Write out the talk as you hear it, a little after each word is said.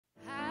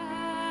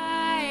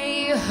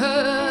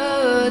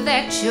heard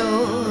that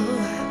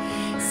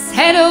you're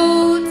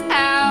settled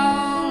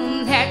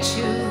down, that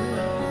you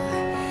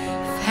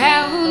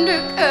found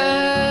a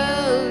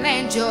girl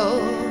and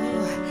you're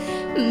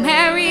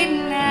married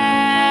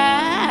now.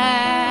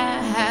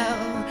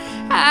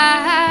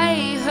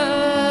 I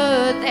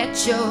heard that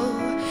your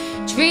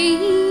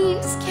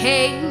dreams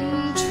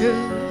came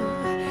true.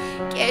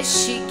 Guess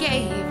she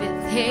gave it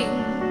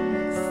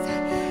things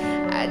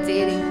I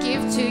didn't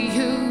give to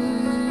you.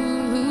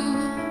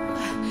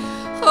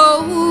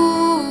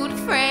 Old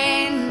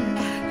friend,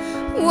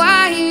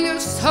 why you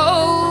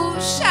so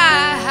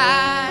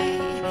shy?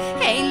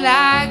 Ain't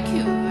like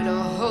you to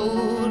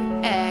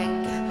hold back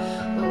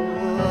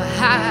or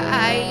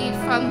hide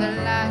from the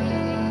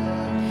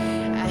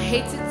light. I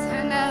hate to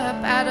turn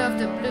up out of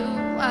the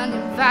blue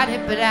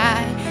uninvited, but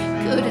I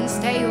couldn't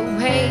stay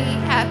away,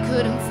 I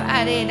couldn't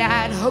fight it.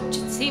 I'd hoped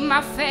you'd see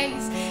my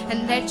face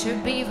and that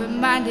you'd be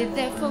reminded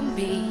that for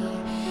me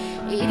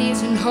it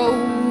isn't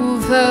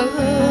over.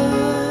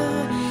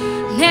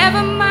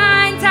 Never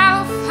mind,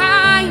 I'll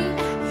find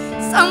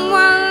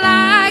someone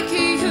like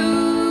you.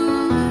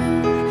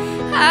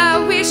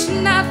 I wish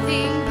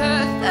nothing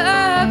but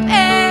the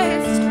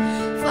best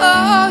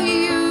for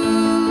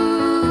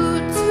you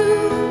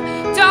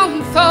too.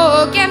 Don't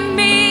forget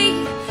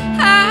me,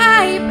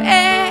 I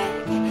beg.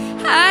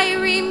 I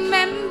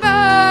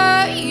remember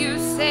you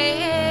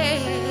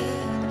said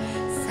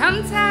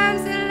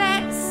sometimes it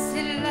lets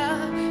it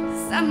love,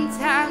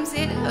 sometimes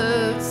it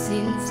hurts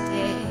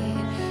instead.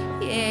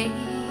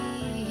 Yeah.